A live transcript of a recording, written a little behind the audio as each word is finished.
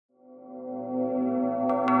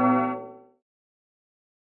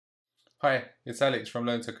Hi, it's Alex from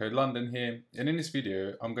Learn to Code London here, and in this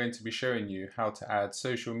video I'm going to be showing you how to add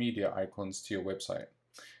social media icons to your website.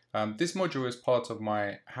 This module is part of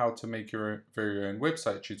my how to make your very own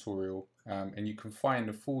website tutorial, and you can find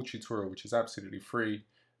the full tutorial, which is absolutely free,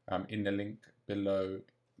 in the link below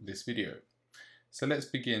this video. So let's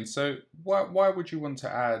begin. So why would you want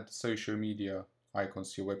to add social media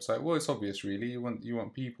icons to your website? Well, it's obvious really. You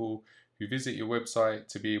want people who visit your website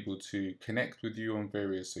to be able to connect with you on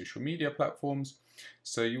various social media platforms.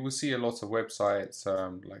 So you will see a lot of websites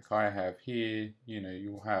like I have here. You know,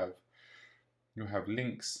 you'll have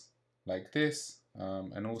links like this,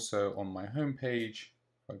 and also on my homepage.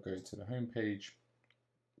 If I go to the homepage,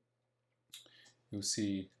 you'll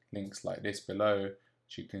see links like this below,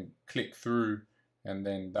 which you can click through, and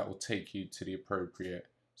then that will take you to the appropriate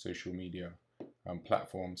social media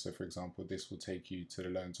platform. So for example, this will take you to the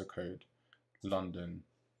Learn to Code London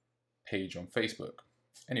page on Facebook.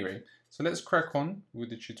 Anyway, so let's crack on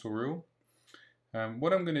with the tutorial.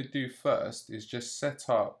 What I'm going to do first is just set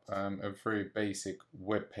up a very basic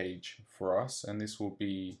web page for us, and this will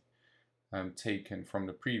be taken from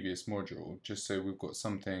the previous module, just so we've got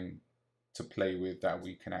something to play with that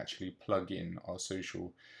we can actually plug in our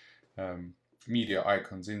social media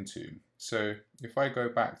icons into. So if I go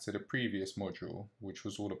back to the previous module, which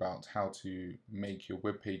was all about how to make your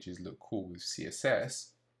web pages look cool with CSS,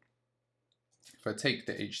 if I take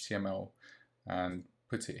the HTML and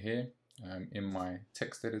put it here in my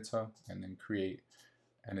text editor and then create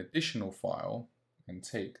an additional file and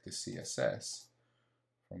take the CSS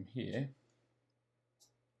from here,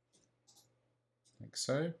 like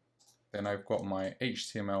so, then I've got my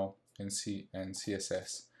HTML and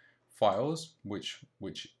CSS files, which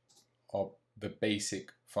are the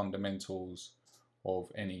basic fundamentals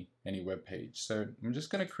of any web page. So I'm just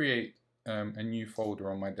going to create a new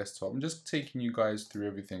folder on my desktop. I'm just taking you guys through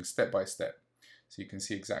everything step by step so you can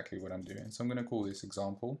see exactly what I'm doing. So I'm going to call this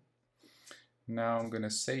example. Now I'm going to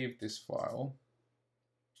save this file,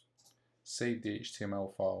 save the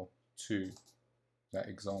HTML file to that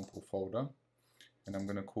example folder, and I'm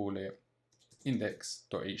going to call it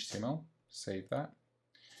index.html, save that.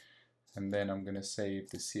 And then I'm going to save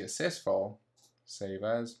the CSS file, save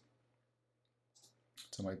as,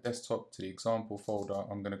 to my desktop, to the example folder.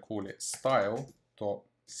 I'm going to call it style.css.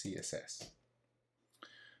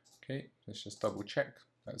 Okay, let's just double check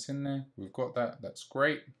that's in there. We've got that, that's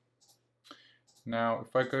great. Now,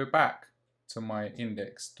 if I go back to my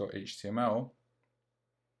index.html,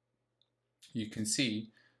 you can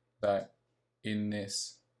see that in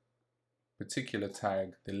this particular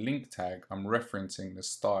tag, the link tag, I'm referencing the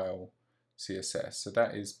style CSS. So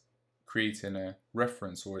that is creating a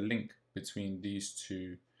reference or a link between these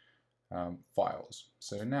two files.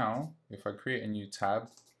 So now if I create a new tab,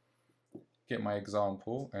 get my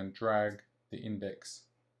example and drag the index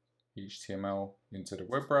HTML into the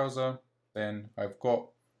web browser, then I've got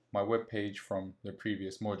my web page from the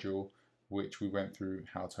previous module, which we went through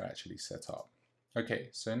how to actually set up. Okay,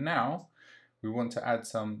 so now we want to add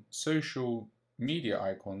some social media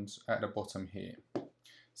icons at the bottom here.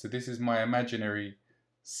 So this is my imaginary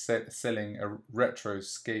selling a retro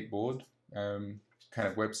skateboard kind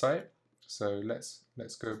of website. So let's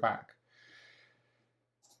go back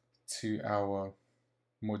to our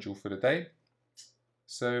module for the day.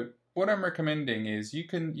 So what I'm recommending is you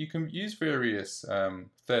can use various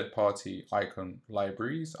third-party icon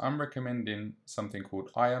libraries. I'm recommending something called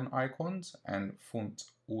Ion Icons and Font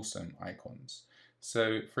Awesome Icons.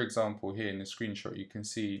 So for example, here in the screenshot you can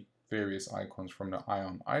see various icons from the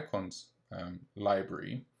Ion Icons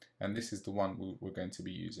library, and this is the one we're going to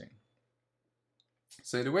be using.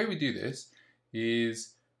 So the way we do this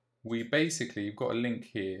is we basically, you've got a link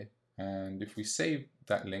here, and if we save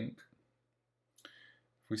that link,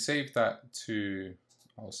 if we save that to,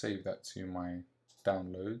 I'll save that to my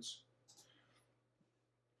downloads,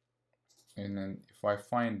 and then if I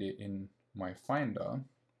find it in my Finder,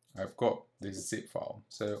 I've got this zip file.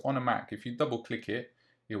 So on a Mac, if you double click it,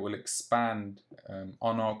 it will expand,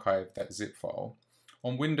 unarchive that zip file.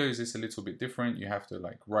 On Windows, it's a little bit different. You have to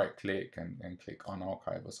like right click and click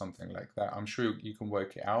unarchive or something like that. I'm sure you can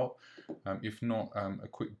work it out. If not, a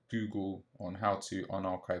quick Google on how to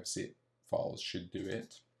unarchive zip files should do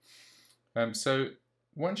it. So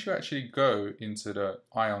once you actually go into the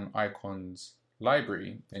Ion Icons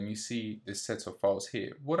library, then you see this set of files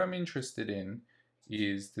here. What I'm interested in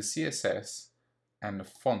is the CSS and the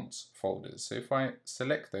fonts folders. So if I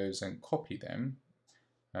select those and copy them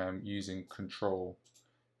using Control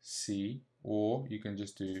C, or you can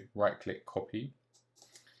just do right click copy,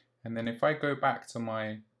 and then if I go back to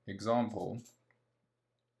my example,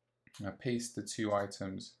 I paste the two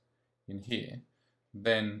items in here,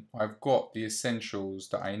 then I've got the essentials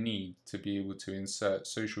that I need to be able to insert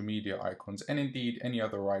social media icons and indeed any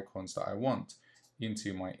other icons that I want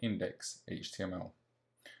into my index HTML.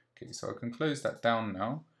 Okay, so I can close that down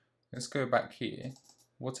now. Let's go back here.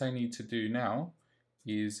 What I need to do now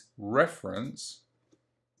is reference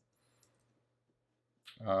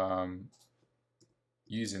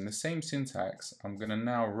using the same syntax. I'm going to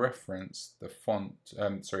now reference the font,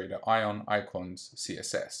 the Ion Icons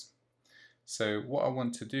CSS. So what I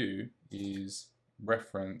want to do is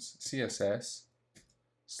reference CSS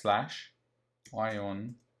 /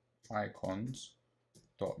 Ion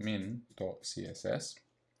icons.min.css.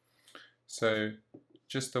 So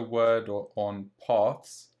just a word on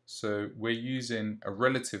paths. So we're using a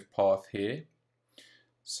relative path here.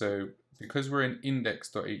 So because we're in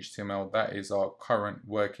index.html, that is our current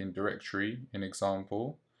working directory in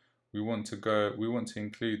example. We want to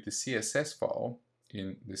include the CSS file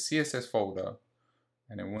in the CSS folder,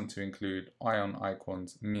 and then want to include Ion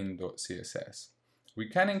icons min.css. We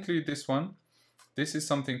can include this one. This is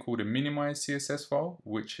something called a minimized CSS file,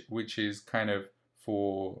 which is kind of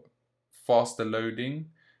for faster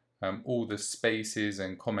loading. All the spaces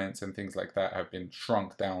and comments and things like that have been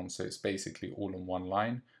shrunk down, so it's basically all in one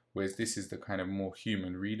line, whereas this is the kind of more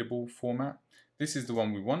human readable format. This is the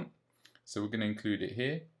one we want, so we're going to include it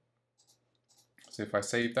here. So if I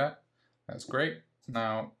save that, that's great.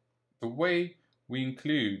 Now the way we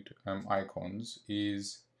include icons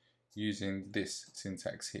is using this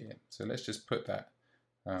syntax here. So let's just put that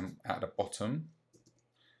at the bottom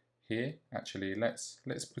here. Actually, let's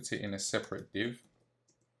put it in a separate div.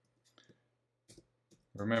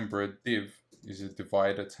 Remember, a div is a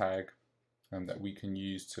divider tag that we can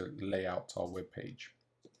use to lay out our web page.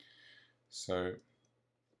 So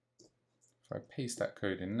if I paste that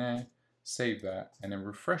code in there, save that, and then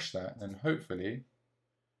refresh that, and hopefully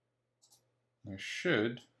I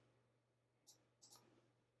should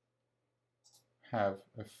have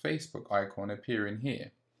a Facebook icon appearing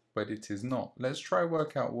here, but it is not. Let's try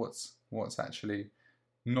work out what's actually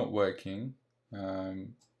not working.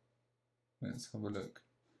 Let's have a look.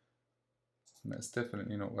 That's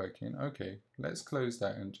definitely not working. Okay, let's close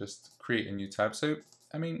that and just create a new tab. So,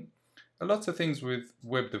 I mean, a lot of things with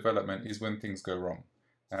web development is when things go wrong.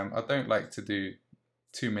 I don't like to do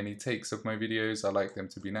too many takes of my videos. I like them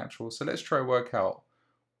to be natural. So let's try work out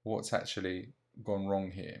what's actually gone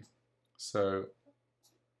wrong here. So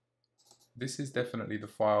this is definitely the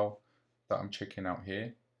file that I'm checking out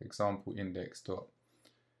here, example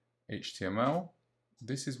index.html.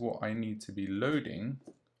 This is what I need to be loading.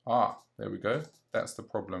 Ah, there we go. That's the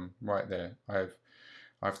problem right there. I've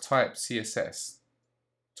typed CSS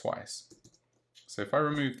twice. So if I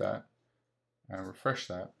remove that and refresh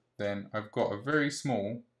that, then I've got a very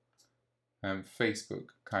small Facebook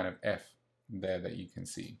kind of F there that you can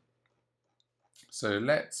see. So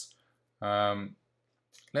let's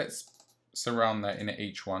surround that in an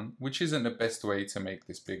H1, which isn't the best way to make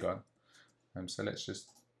this bigger. So let's just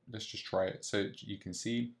try it so you can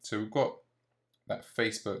see. So we've got that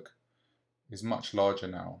Facebook is much larger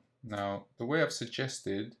now. Now the way I've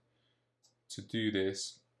suggested to do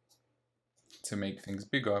this to make things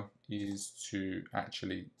bigger is to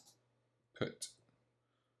actually put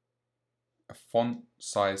a font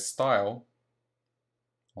size style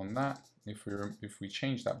on that. If we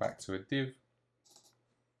change that back to a div,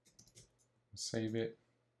 save it,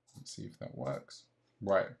 let's see if that works.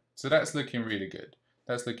 Right, so that's looking really good.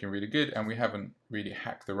 That's looking really good, and we haven't really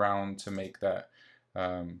hacked around to make that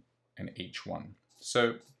an H1.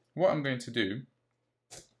 So what I'm going to do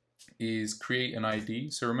is create an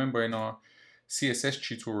ID. So remember in our CSS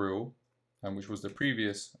tutorial, which was the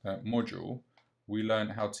previous module, we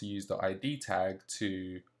learned how to use the ID tag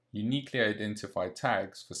to uniquely identify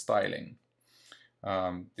tags for styling.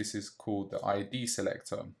 This is called the ID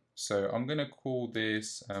selector. So I'm going to call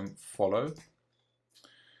this follow.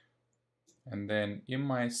 And then in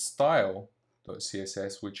my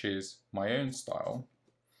style.css, which is my own style,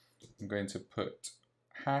 I'm going to put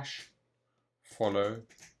hash follow,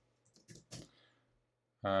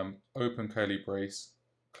 open curly brace,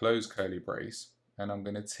 close curly brace, and I'm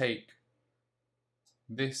going to take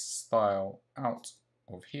this style out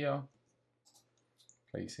of here,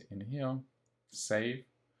 place it in here, save,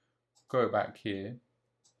 go back here,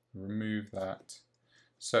 remove that.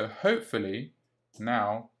 So hopefully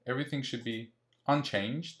now everything should be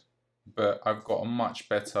unchanged, but I've got a much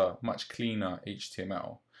better, much cleaner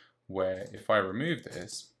HTML, where if I remove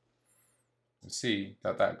this, you'll see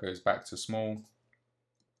that that goes back to small.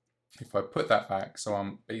 If I put that back, so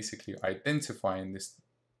I'm basically identifying this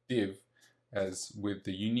div as with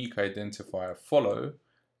the unique identifier follow,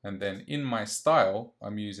 And then in my style,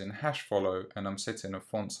 I'm using hash follow and I'm setting a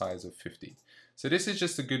font size of 50. So this is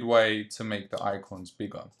just a good way to make the icons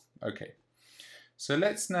bigger. Okay, so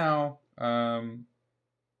let's now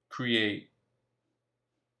create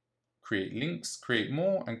links, create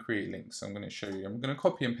more, and create links. So I'm going to show you. I'm going to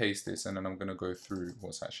copy and paste this, and then I'm going to go through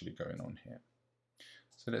what's actually going on here.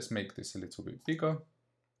 So let's make this a little bit bigger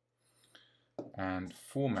and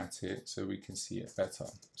format it so we can see it better.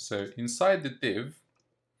 So inside the div,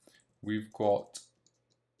 we've got,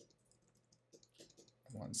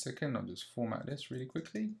 one second, I'll just format this really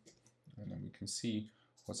quickly, and then we can see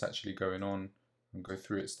what's actually going on and go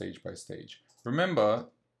through it stage by stage. Remember,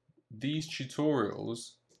 these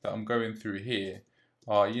tutorials that I'm going through here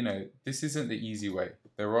are, you know, this isn't the easy way.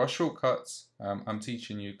 There are shortcuts. I'm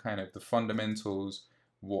teaching you kind of the fundamentals,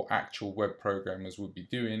 what actual web programmers would be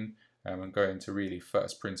doing, and going to really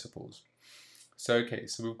first principles. So, okay,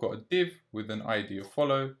 so we've got a div with an ID of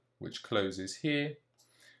follow, which closes here.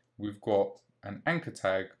 We've got an anchor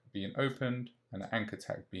tag being opened and an anchor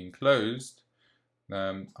tag being closed.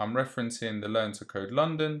 I'm referencing the Learn to Code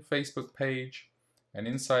London Facebook page, and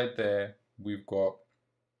inside there we've got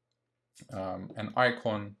an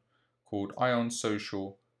icon called Ion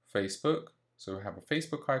Social Facebook. So we have a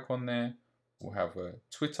Facebook icon there, we'll have a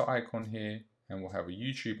Twitter icon here, and we'll have a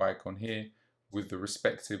YouTube icon here with the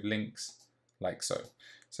respective links like so.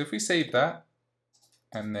 So if we save that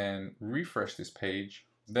and then refresh this page,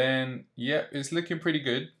 then yeah, it's looking pretty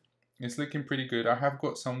good. It's looking pretty good. I have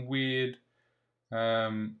got some weird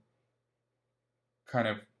kind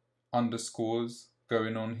of underscores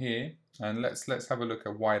going on here, and let's have a look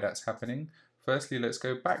at why that's happening. Firstly, let's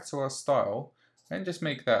go back to our style and just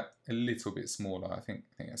make that a little bit smaller. I think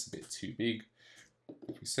that's a bit too big.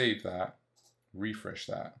 If we save that, refresh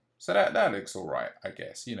that, so that looks all right, I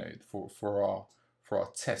guess. You know, for our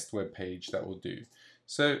test web page, that will do.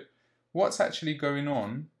 So what's actually going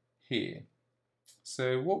on here?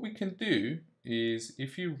 So what we can do is,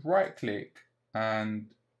 if you right click and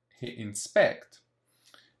hit inspect,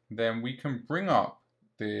 then we can bring up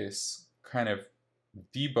this kind of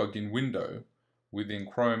debugging window within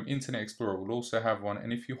Chrome. Internet Explorer will also have one,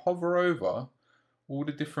 and if you hover over all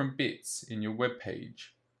the different bits in your web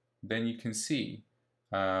page, then you can see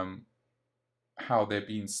how they're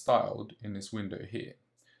being styled in this window here.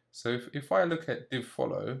 So if I look at div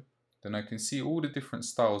follow, then I can see all the different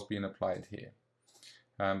styles being applied here.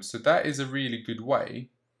 So that is a really good way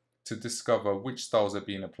to discover which styles are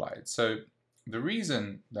being applied. So the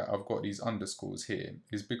reason that I've got these underscores here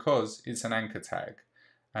is because it's an anchor tag,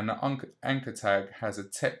 and the anchor tag has a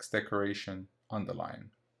text decoration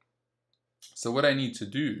underline. So what I need to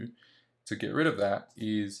do to get rid of that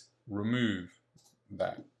is remove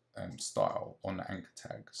that style on the anchor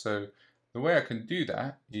tag. So the way I can do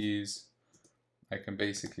that is I can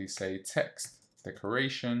basically say text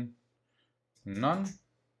decoration none,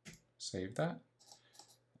 save that,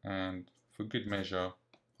 and for good measure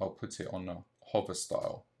I'll put it on a hover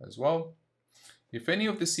style as well. If any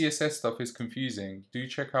of the CSS stuff is confusing, do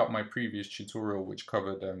check out my previous tutorial which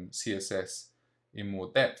covered CSS in more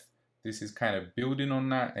depth. This is kind of building on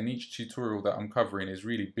that, and each tutorial that I'm covering is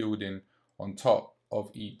really building on top of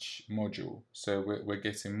each module. So we're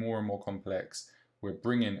getting more and more complex. We're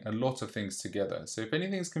bringing a lot of things together. So if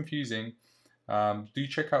anything's confusing, do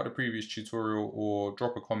check out the previous tutorial or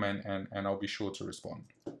drop a comment, and I'll be sure to respond.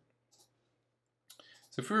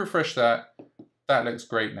 So if we refresh that, that looks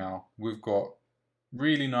great now. We've got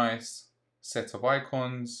really nice set of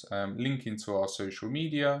icons linking to our social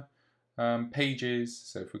media pages.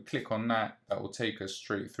 So if we click on that, that will take us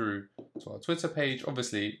straight through to our Twitter page.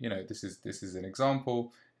 Obviously, you know, this is an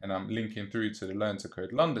example, and I'm linking through to the Learn to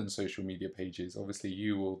Code London social media pages. Obviously,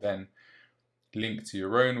 you will then link to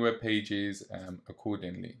your own web pages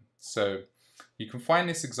accordingly. So you can find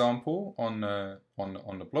this example on the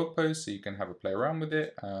blog post, so you can have a play around with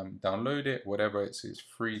it, download it, whatever. It's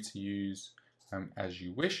free to use as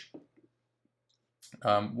you wish.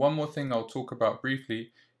 One more thing I'll talk about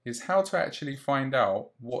briefly is how to actually find out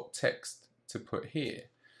what text to put here.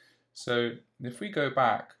 So if we go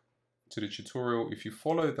back to the tutorial, if you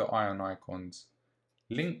follow the Ion Icons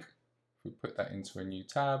link, if we put that into a new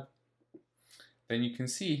tab, then you can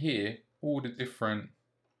see here all the different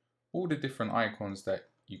icons that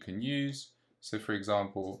you can use. So for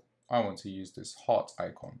example, I want to use this heart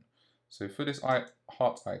icon. So for this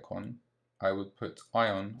heart icon, I would put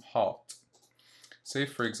Ion Heart. So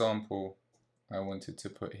if, for example, I wanted to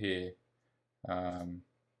put here, I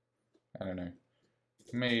don't know,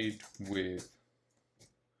 made with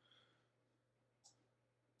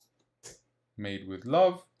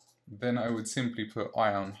love, then I would simply put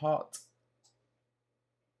Ion Heart.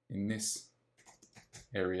 in this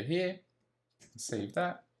area here. Save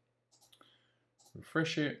that,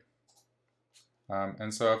 refresh it.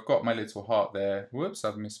 And so I've got my little heart there. Whoops,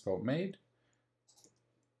 I've misspelled made.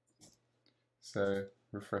 So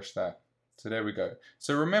refresh that. So there we go.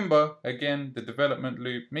 So remember, again, the development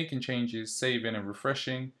loop, making changes, saving and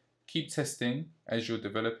refreshing. Keep testing as you're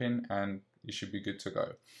developing and you should be good to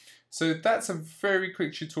go. So that's a very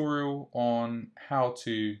quick tutorial on how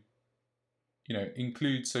to,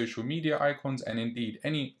 include social media icons and indeed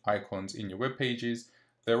any icons in your web pages.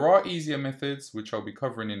 There are easier methods, which I'll be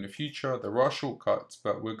covering in the future. There are shortcuts,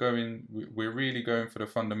 but we're really going for the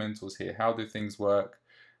fundamentals here. How do things work?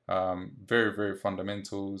 Very, very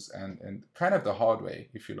fundamentals and kind of the hard way,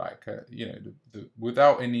 if you like,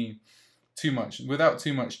 without too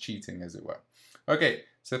much cheating, as it were. Okay,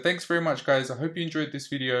 so thanks very much, guys. I hope you enjoyed this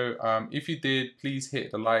video. If you did, please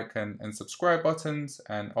hit the like and subscribe buttons,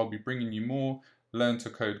 and I'll be bringing you more Learn to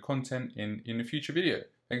Code content in a future video.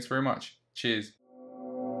 Thanks very much. Cheers.